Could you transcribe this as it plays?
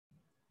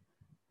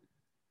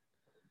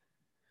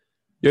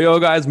Yo,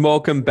 guys,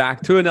 welcome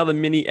back to another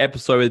mini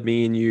episode with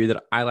me and you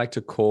that I like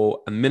to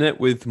call A Minute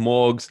with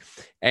Morgs.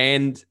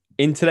 And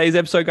in today's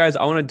episode, guys,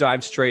 I want to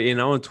dive straight in.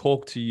 I want to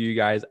talk to you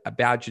guys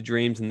about your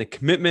dreams and the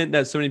commitment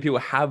that so many people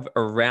have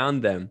around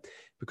them,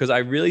 because I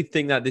really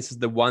think that this is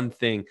the one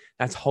thing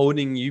that's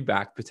holding you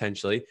back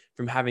potentially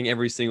from having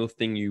every single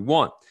thing you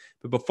want.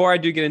 But before I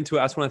do get into it,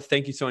 I just want to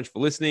thank you so much for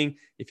listening.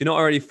 If you're not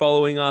already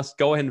following us,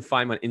 go ahead and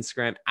find me on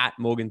Instagram at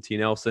Morgan T.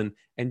 Nelson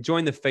and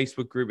join the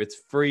Facebook group. It's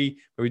free,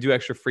 where we do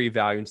extra free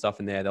value and stuff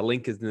in there. The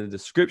link is in the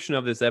description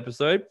of this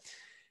episode.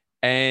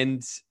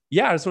 And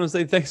yeah, I just want to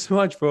say thanks so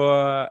much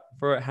for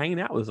hanging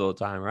out with us all the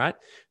time, right?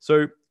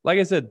 So, like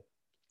I said,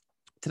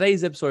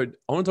 today's episode,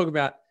 I want to talk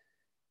about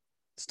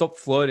stop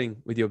flirting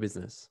with your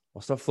business,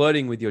 or stop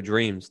flirting with your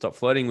dreams, stop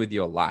flirting with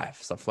your life,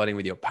 stop flirting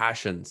with your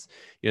passions.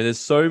 There's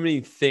so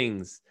many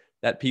things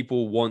that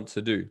people want to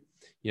do.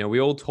 We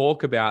all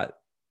talk about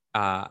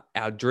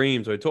our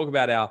dreams, or we talk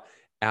about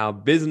our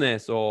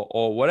business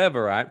or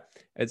whatever, right?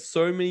 It's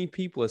so many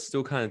people are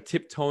still kind of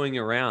tiptoeing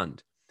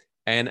around.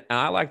 And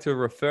I like to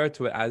refer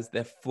to it as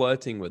they're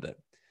flirting with it.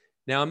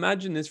 Now,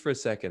 imagine this for a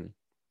second.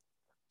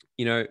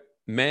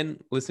 Men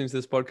listening to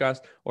this podcast,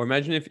 or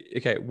imagine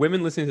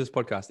women listening to this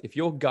podcast, if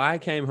your guy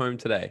came home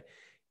today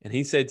and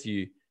he said to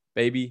you,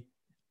 baby,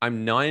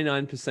 I'm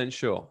 99%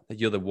 sure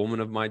that you're the woman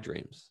of my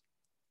dreams,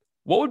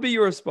 what would be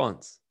your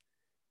response?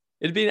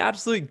 It'd be an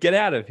absolute get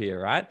out of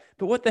here, right?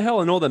 But what the hell?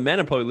 And all the men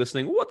are probably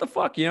listening. What the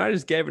fuck? I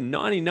just gave it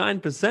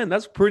 99%.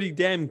 That's pretty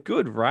damn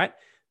good, right?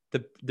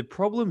 The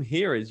problem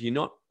here is you're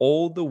not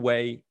all the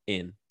way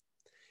in.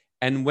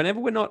 And whenever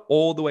we're not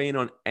all the way in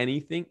on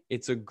anything,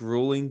 it's a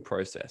grueling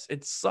process.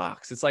 It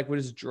sucks. It's like we're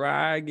just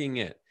dragging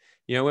it.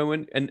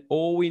 And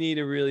all we need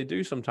to really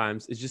do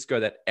sometimes is just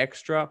go that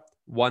extra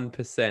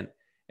 1%.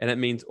 And it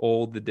means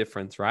all the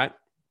difference, right?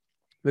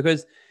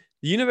 Because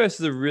the universe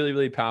is a really,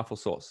 really powerful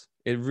source.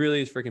 It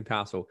really is freaking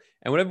powerful.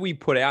 And whatever we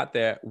put out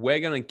there, we're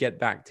going to get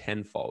back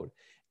tenfold.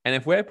 And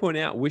if we're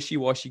putting out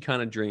wishy-washy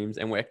kind of dreams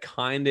and we're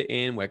kind of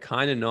in, we're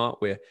kind of not,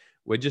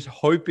 we're just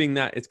hoping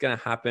that it's going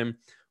to happen,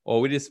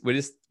 or we're just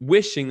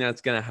wishing that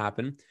it's going to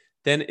happen,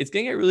 then it's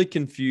going to get really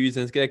confused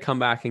and it's going to come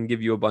back and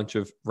give you a bunch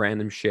of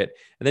random shit.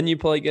 And then you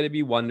probably get to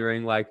be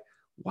wondering, like,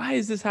 why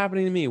is this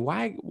happening to me?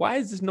 Why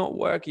is this not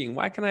working?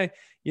 Why can I,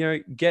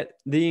 get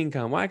the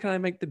income? Why can I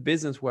make the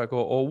business work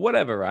or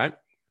whatever, right?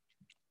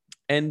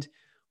 And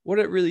what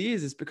it really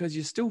is because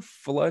you're still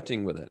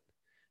flirting with it.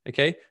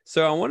 Okay.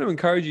 So I want to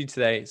encourage you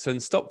today. So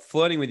stop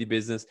flirting with your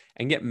business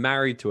and get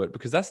married to it,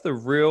 because that's the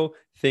real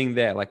thing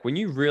there. Like when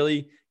you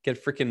really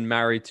get freaking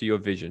married to your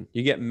vision,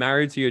 you get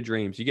married to your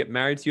dreams, you get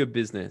married to your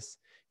business,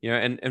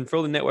 and for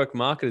all the network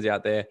marketers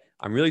out there,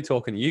 I'm really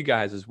talking to you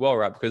guys as well,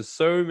 right? Because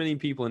so many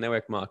people in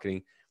network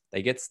marketing,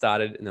 they get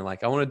started and they're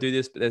like, I want to do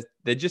this, but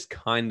they're just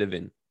kind of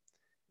in.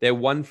 They're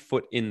 1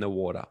 foot in the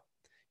water,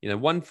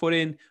 1 foot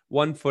in,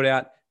 1 foot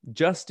out,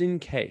 just in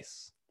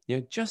case,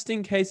 just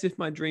in case if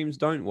my dreams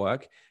don't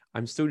work,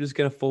 I'm still just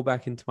going to fall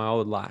back into my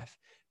old life.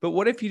 But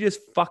what if you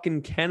just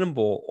fucking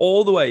cannonball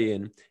all the way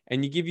in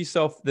and you give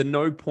yourself the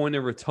no point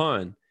of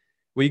return,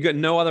 where you got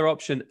no other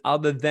option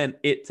other than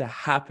it to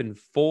happen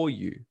for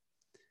you,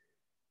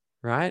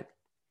 right?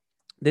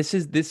 This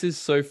is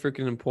so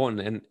freaking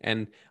important.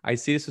 And I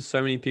see this with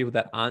so many people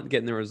that aren't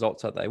getting the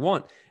results that they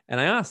want. And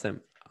I ask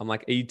them, I'm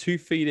like, are you 2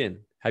 feet in?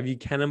 Have you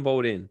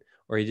cannonballed in?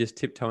 Or are you just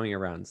tiptoeing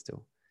around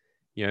still?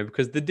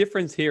 Because the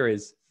difference here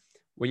is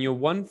when you're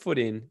 1 foot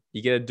in,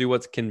 you got to do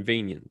what's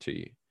convenient to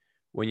you.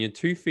 When you're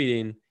 2 feet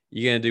in,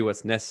 you're going to do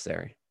what's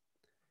necessary.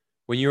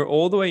 When you're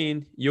all the way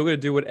in, you're going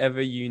to do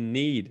whatever you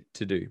need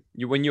to do.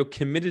 When you're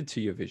committed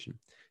to your vision.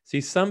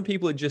 See, some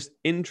people are just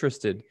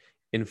interested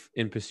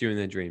in pursuing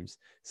their dreams.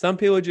 Some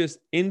people are just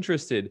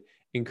interested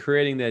in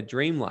creating their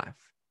dream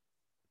life,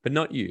 but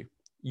not you.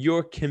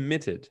 You're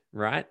committed,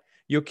 right?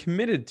 You're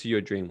committed to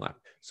your dream life.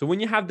 So when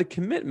you have the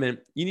commitment,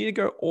 you need to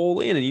go all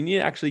in and you need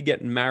to actually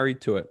get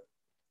married to it.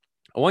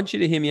 I want you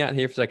to hear me out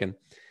here for a second.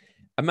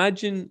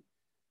 Imagine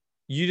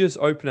you just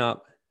open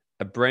up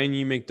a brand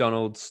new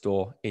McDonald's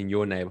store in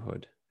your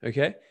neighborhood,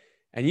 okay?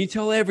 And you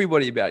tell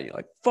everybody about it. You're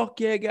like, fuck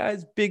yeah,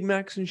 guys, Big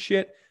Macs and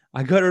shit.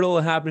 I got it all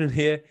happening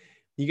here.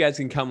 You guys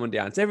can come on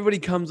down. So everybody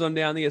comes on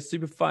down. They get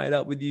super fired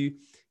up with you,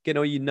 getting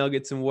all your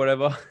nuggets and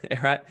whatever,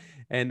 right?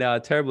 And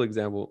terrible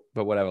example,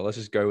 but whatever. Let's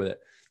just go with it.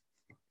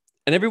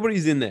 And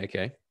everybody's in there,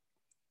 okay?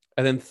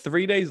 And then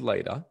 3 days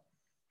later,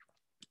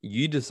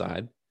 you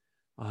decide,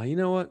 oh, you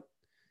know what?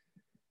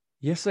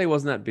 Yesterday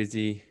wasn't that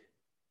busy.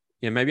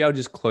 Maybe I'll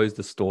just close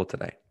the store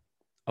today.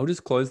 I'll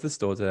just close the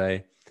store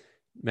today.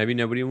 Maybe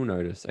nobody will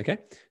notice, okay?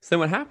 So then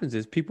what happens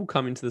is people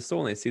come into the store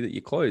and they see that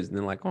you're closed and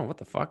they're like, oh, what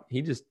the fuck?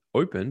 He just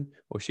opened,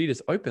 or she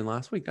just opened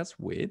last week. That's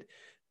weird.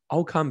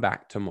 I'll come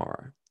back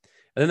tomorrow.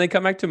 And then they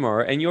come back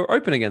tomorrow and you're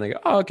open again. They go,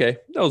 oh, okay,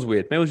 that was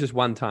weird. Maybe it was just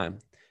one time.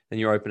 Then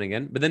you're open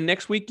again. But then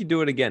next week you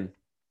do it again.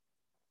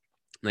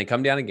 And they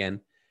come down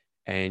again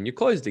and you're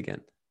closed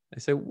again. They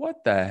say,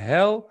 what the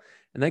hell?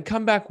 And they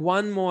come back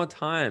one more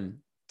time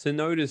to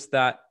notice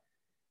that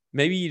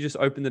maybe you just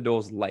open the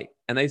doors late,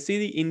 and they see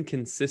the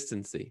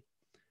inconsistency.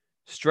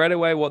 Straight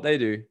away, what they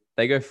do,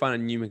 They go find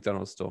a new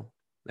McDonald's store.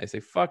 They say,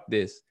 fuck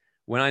this.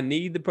 When I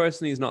need the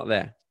person, he's not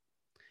there.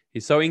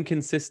 He's so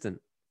inconsistent.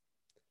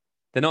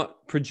 They're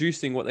not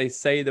producing what they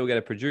say they're going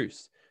to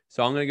produce.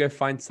 So I'm going to go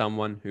find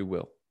someone who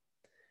will.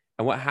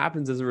 And what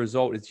happens as a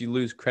result is you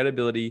lose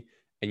credibility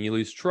and you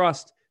lose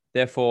trust,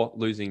 therefore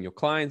losing your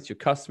clients, your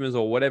customers,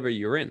 or whatever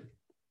you're in.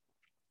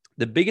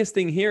 The biggest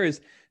thing here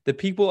is the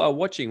people are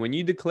watching. When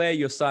you declare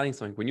you're starting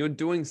something, when you're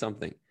doing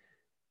something,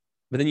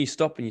 but then you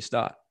stop and you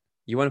start.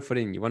 You 1 foot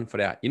in, you 1 foot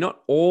out. You're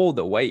not all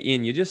the way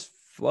in. You're just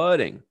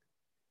flirting.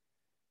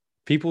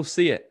 People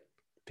see it.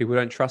 People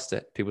don't trust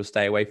it. People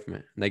stay away from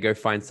it. And they go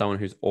find someone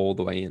who's all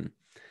the way in.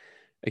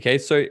 Okay,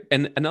 so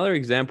and another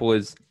example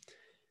is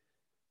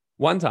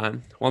one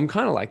time, well, I'm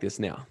kind of like this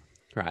now,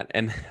 right?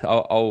 And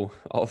I'll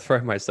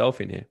throw myself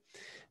in here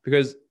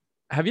because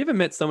have you ever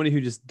met somebody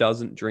who just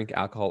doesn't drink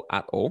alcohol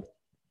at all?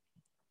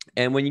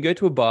 And when you go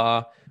to a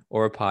bar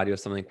or a party or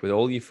something with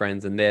all your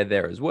friends and they're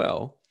there as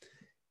well,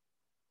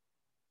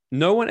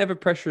 no one ever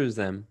pressures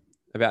them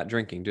about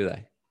drinking, do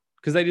they?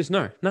 Because they just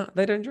know, no,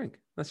 they don't drink.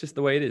 That's just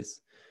the way it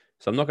is.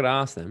 So I'm not going to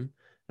ask them.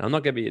 And I'm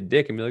not going to be a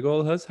dick and be like,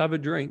 oh, let's have a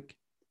drink.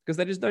 Because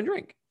they just don't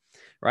drink,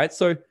 right?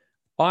 So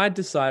I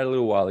decided a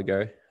little while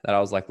ago that I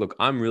was like, look,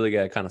 I'm really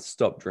going to kind of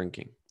stop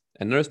drinking.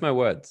 And notice my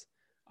words.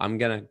 I'm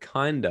going to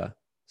kind of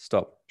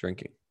stop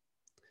drinking.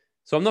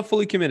 So I'm not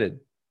fully committed,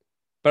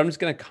 but I'm just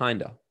going to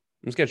kind of.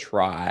 I'm just going to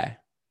try.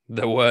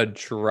 The word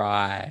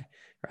try,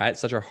 right?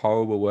 Such a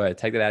horrible word.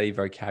 Take that out of your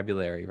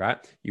vocabulary, right?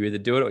 You either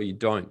do it or you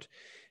don't.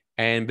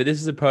 But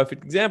this is a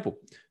perfect example.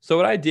 So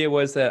what I did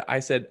was that I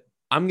said,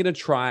 I'm going to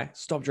try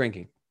stop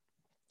drinking.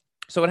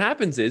 So what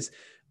happens is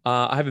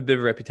I have a bit of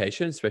a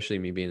reputation, especially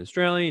me being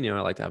Australian.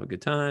 I like to have a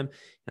good time,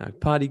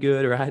 party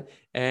good, right?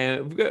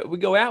 And we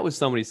go out with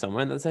somebody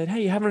somewhere and they said,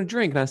 hey, you having a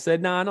drink? And I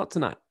said, nah, not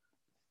tonight.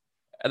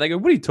 And they go,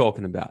 what are you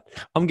talking about?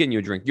 I'm getting you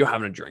a drink. You're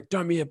having a drink.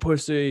 Don't be a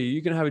pussy.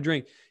 You can have a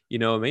drink. You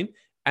know what I mean?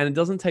 And it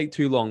doesn't take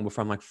too long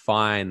before I'm like,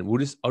 fine,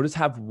 I'll just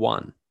have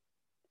one.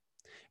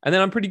 And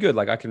then I'm pretty good.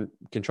 Like I can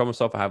control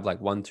myself. I have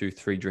like 1, 2,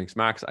 3 drinks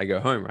max. I go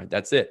home, right?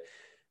 That's it.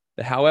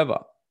 But however,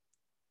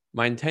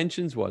 my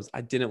intentions was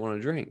I didn't want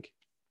to drink.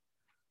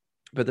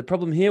 But the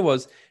problem here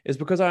is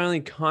because I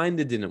only kind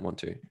of didn't want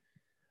to.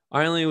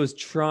 I only was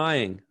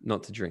trying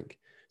not to drink.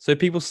 So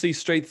people see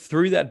straight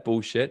through that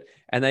bullshit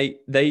and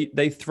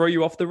they throw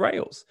you off the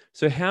rails.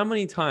 So how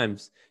many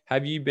times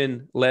have you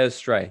been led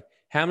astray?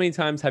 How many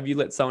times have you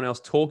let someone else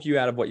talk you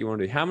out of what you want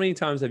to do? How many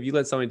times have you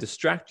let someone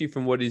distract you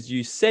from what it is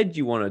you said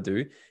you want to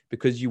do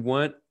because you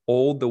weren't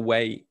all the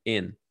way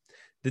in?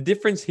 The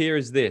difference here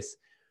is this.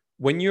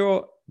 When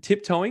you're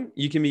tiptoeing,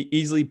 you can be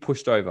easily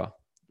pushed over,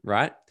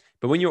 right?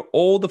 But when you're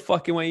all the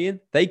fucking way in,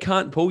 they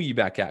can't pull you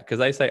back out because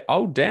they say,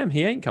 oh, damn,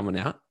 he ain't coming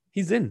out.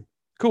 He's in.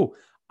 Cool.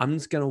 I'm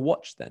just going to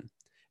watch then.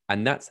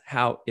 And that's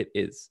how it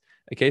is.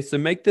 Okay. So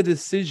make the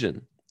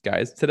decision,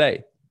 guys,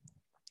 today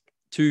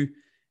to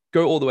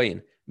go all the way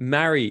in.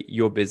 Marry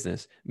your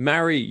business,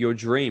 marry your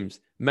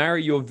dreams,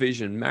 marry your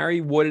vision, marry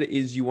what it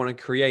is you want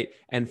to create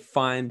and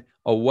find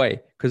a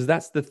way. Because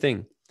that's the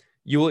thing.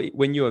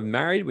 When you are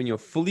married, when you're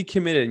fully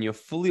committed and you're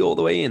fully all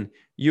the way in,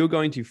 you're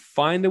going to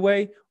find a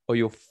way or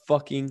you'll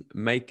fucking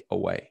make a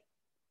way.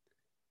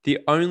 The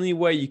only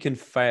way you can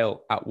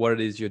fail at what it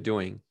is you're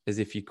doing is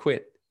if you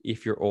quit,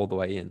 if you're all the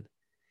way in.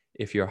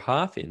 If you're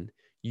half in,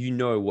 you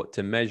know what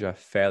to measure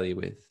failure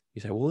with.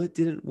 You say, well, it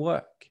didn't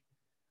work.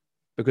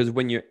 Because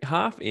when you're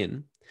half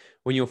in,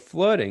 when you're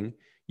flirting,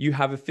 you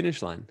have a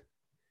finish line.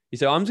 You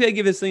say, I'm just going to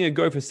give this thing a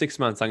go for 6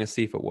 months. I'm going to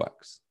see if it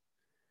works.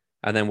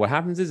 And then what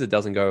happens is it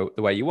doesn't go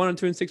the way you want it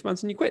to in 6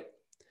 months and you quit.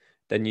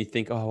 Then you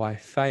think, oh, I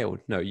failed.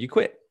 No, you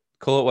quit.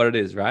 Call it what it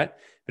is, right?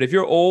 But if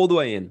you're all the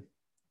way in,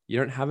 you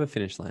don't have a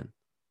finish line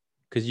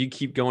because you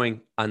keep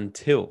going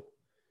until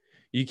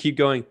you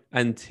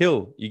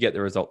get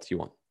the results you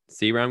want.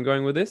 See where I'm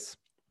going with this?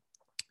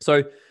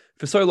 So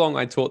for so long,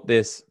 I taught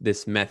this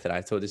method.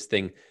 I taught this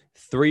thing,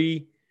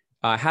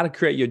 how to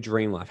create your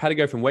dream life, how to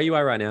go from where you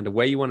are right now to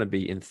where you want to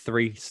be in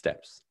 3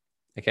 steps.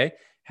 Okay.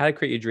 How to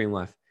create your dream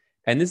life.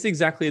 And this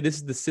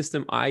is the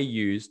system I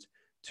used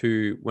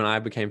when I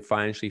became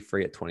financially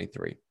free at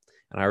 23.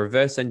 And I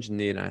reverse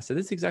engineered and I said,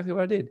 this is exactly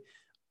what I did.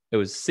 It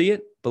was see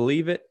it,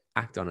 believe it,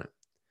 act on it.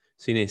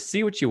 So you need to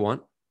see what you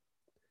want.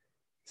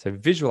 So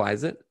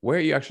visualize it. Where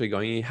are you actually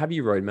going? You have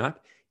your roadmap.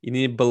 You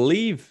need to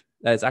believe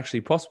that it's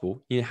actually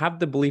possible. You have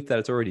the belief that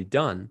it's already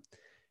done.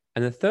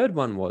 And the third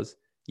one was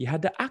you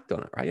had to act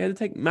on it, right? You had to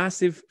take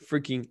massive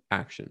freaking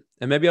action.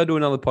 And maybe I'll do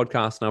another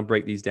podcast and I'll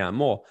break these down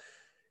more.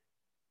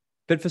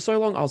 But for so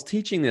long, I was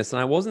teaching this and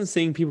I wasn't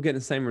seeing people getting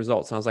the same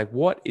results. And I was like,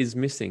 what is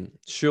missing?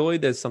 Surely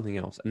there's something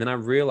else. And then I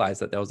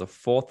realized that there was a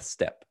 4th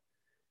step.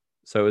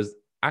 So it was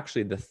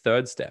actually the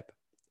 3rd step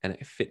and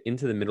it fit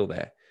into the middle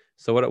there.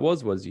 So what it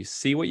was you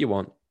see what you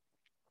want,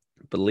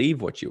 believe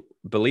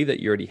that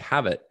you already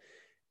have it.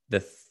 The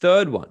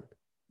 3rd one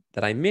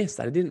that I missed,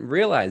 that I didn't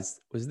realize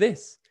was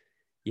this.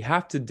 You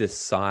have to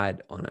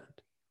decide on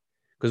it.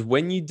 Because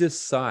when you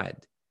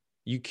decide,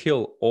 you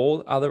kill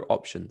all other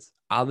options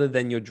other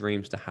than your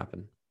dreams to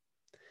happen.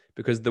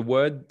 Because the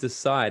word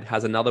decide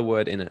has another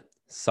word in it,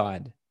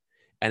 side.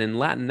 And in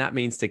Latin, that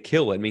means to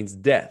kill. It means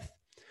death.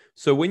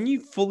 So when you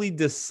fully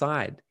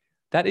decide,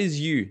 that is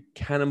you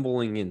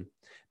cannibaling in.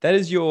 That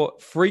is your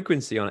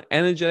frequency on an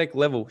energetic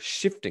level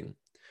shifting.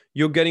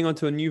 You're getting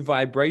onto a new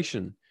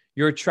vibration.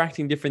 You're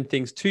attracting different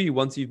things to you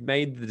once you've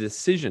made the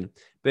decision.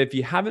 But if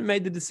you haven't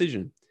made the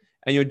decision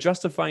and you're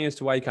justifying as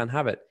to why you can't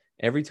have it,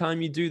 every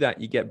time you do that,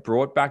 you get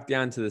brought back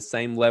down to the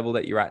same level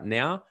that you're at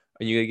now,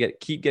 and you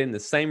keep getting the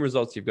same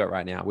results you've got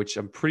right now, which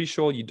I'm pretty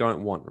sure you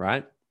don't want,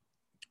 right?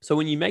 So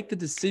when you make the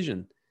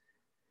decision,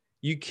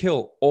 you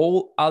kill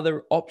all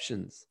other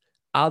options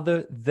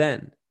other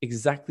than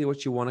exactly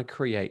what you want to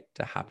create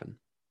to happen.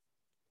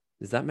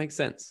 Does that make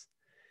sense?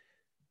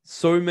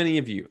 So many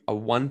of you are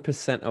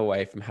 1%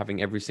 away from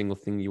having every single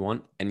thing you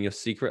want, and your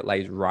secret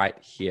lays right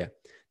here.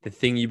 The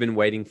thing you've been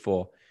waiting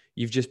for.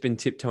 You've just been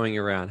tiptoeing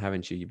around,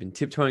 haven't you? You've been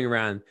tiptoeing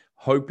around,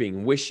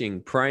 hoping, wishing,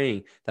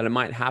 praying that it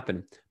might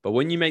happen. But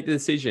when you make the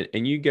decision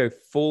and you go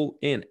full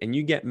in and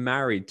you get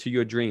married to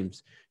your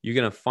dreams, you're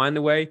going to find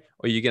a way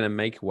or you're going to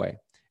make a way.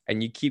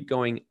 And you keep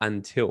going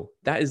until.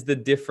 That is the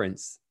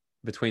difference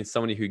between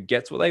somebody who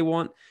gets what they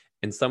want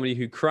and somebody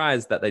who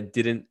cries that they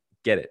didn't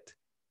get it.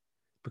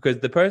 Because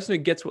the person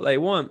who gets what they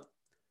want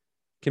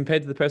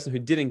compared to the person who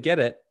didn't get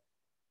it,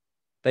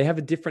 they have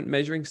a different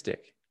measuring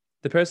stick.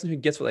 The person who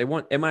gets what they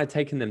want, it might have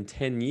taken them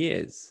 10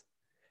 years.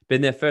 But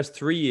in their first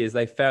 3 years,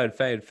 they failed.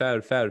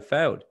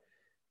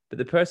 But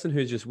the person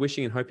who's just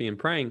wishing and hoping and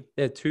praying,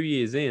 they're 2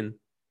 years in, and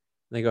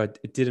they go,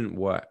 it didn't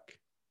work.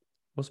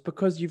 Well, it's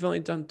because you've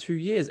only done 2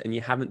 years and you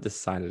haven't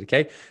decided,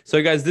 okay?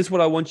 So guys, this is what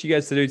I want you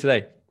guys to do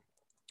today.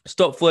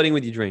 Stop flirting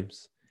with your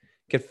dreams.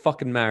 Get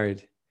fucking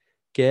married.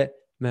 Get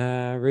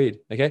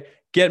married, okay?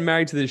 Get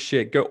married to this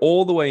shit. Go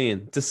all the way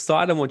in.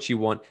 Decide on what you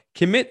want.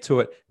 Commit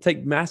to it.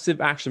 Take massive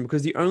action,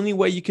 because the only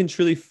way you can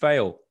truly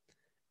fail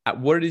at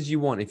what it is you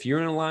want, if you're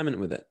in alignment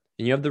with it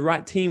and you have the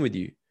right team with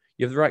you,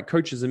 you have the right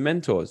coaches and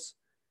mentors,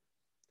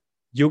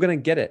 you're going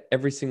to get it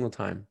every single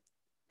time,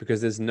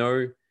 because there's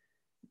no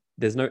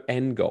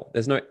end goal.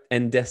 There's no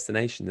end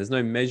destination. There's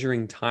no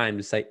measuring time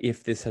to say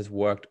if this has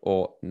worked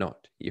or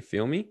not. You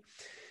feel me?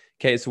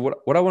 Okay, so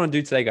what I want to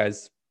do today,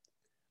 guys,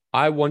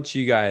 I want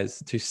you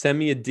guys to send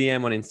me a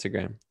DM on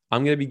Instagram.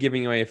 I'm going to be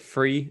giving away a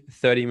free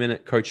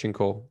 30-minute coaching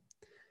call.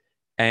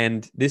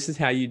 And this is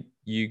how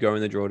you go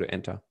in the draw to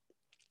enter.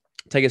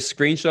 Take a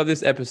screenshot of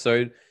this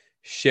episode,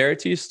 share it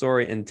to your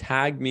story, and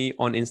tag me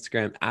on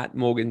Instagram at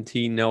Morgan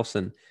T.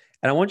 Nelson.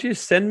 And I want you to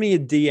send me a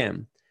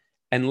DM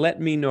and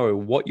let me know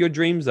what your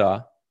dreams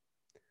are,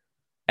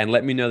 and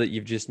let me know that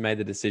you've just made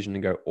the decision to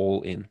go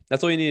all in.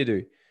 That's all you need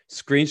to do.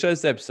 Screenshot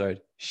this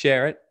episode,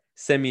 share it,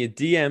 send me a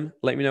DM,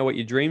 let me know what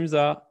your dreams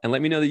are, and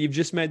let me know that you've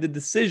just made the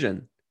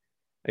decision,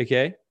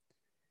 okay?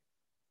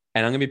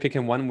 And I'm going to be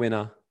picking one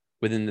winner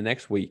within the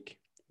next week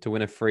to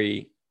win a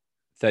free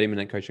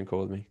 30-minute coaching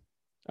call with me,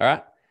 all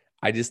right?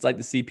 I just like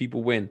to see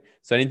people win.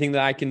 So anything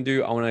that I can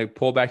do, I want to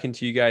pour back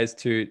into you guys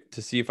to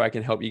see if I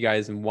can help you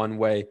guys in one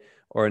way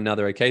or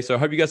another, okay? So I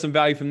hope you got some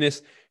value from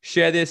this.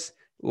 Share this,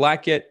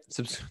 like it.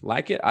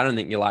 I don't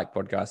think you like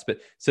podcasts, but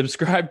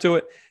subscribe to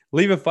it.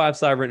 Leave a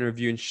 5-star written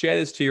review and share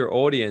this to your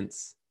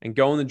audience, and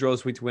go on the draw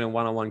this week to win a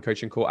one-on-one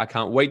coaching call. I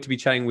can't wait to be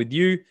chatting with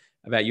you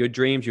about your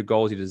dreams, your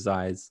goals, your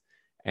desires,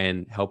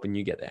 and helping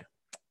you get there.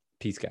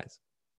 Peace, guys.